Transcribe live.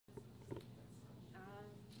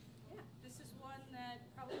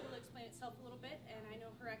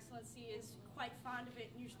Excellency is quite fond of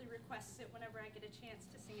it and usually requests it whenever I get a chance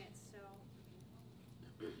to sing it, so.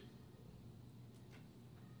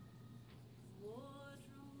 War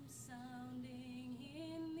drums sounding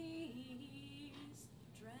in the east,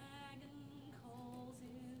 dragon calls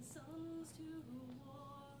his sons to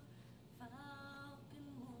war,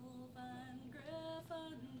 falcon, wolf, and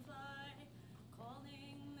griffin fly,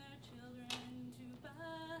 calling their children to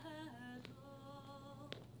battle.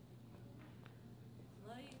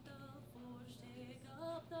 Light the forge, take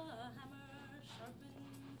up the hammer, sharpen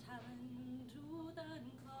talon, tooth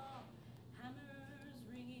and claw, hammers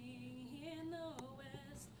ringing in the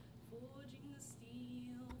west, forging the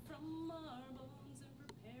steel from our bones and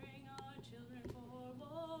preparing our children for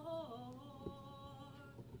war.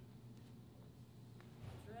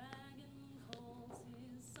 Dragon calls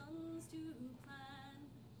his sons to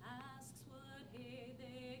plan, asks what aid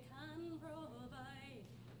they can provide.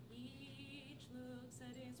 Each looks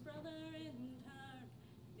at his brother in turn,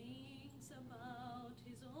 thinks about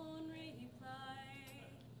his own reply.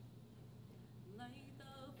 Light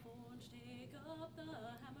the forge, take up the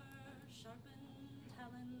hammer, sharpen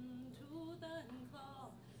talon, tooth and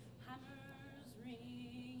claw, hammers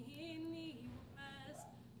ringing in the west,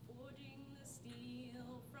 forging the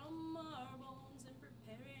steel from our bones and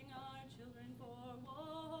preparing our children for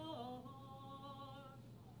war.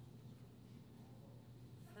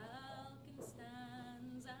 Falcon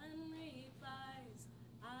stands and replies,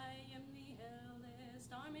 I am the eldest,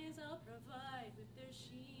 armies I'll provide, with their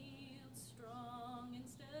shields strong and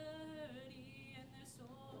sturdy, and their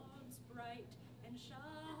swords bright and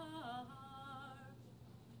sharp.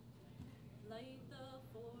 Light the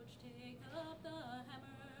forge, take up the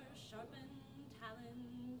hammer, sharpen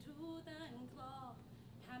talon, tooth and claw,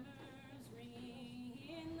 hammers ringing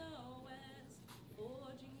in the west,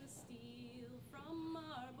 forging the steel from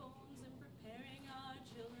our bones and preparing our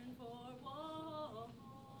children for war.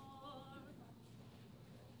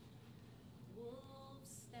 Wolf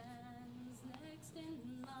stands next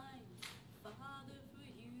in line, Father, for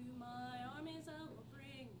you my armies I will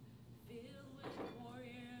bring, filled with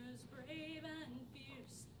warriors brave and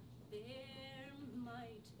fierce, their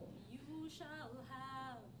might you shall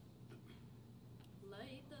have.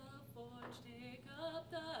 Light the forge, take up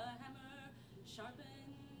the hammer,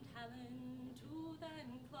 sharpen talon, tooth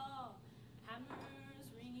and claw,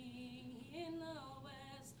 hammers ringing in the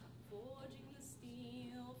west, forging the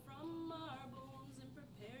steel from our bones and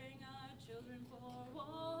preparing our children for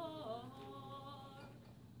war.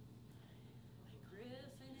 The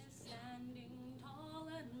griffin is standing tall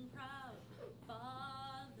and proud,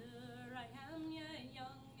 Father, I am yet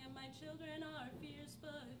young, and my children are fierce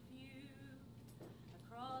but few.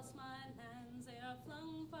 Across my lands they are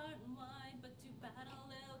flung far and wide, but to battle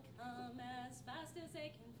they'll come as fast as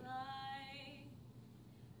they can fly.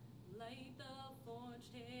 Light the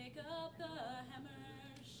forge, take up the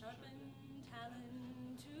hammer, sharpen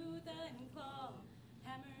talon, tooth and claw,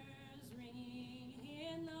 hammers ringing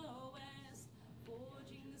in the west,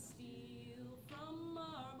 forging the steel from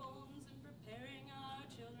our bones and preparing our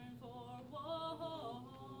children for war.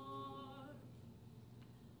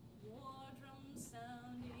 War drums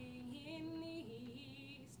sounding in the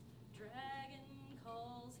east, dragon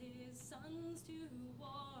calls his sons to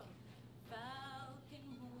war, falcon,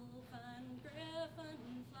 wolf, and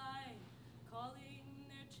griffin fly, calling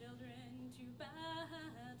their children to battle.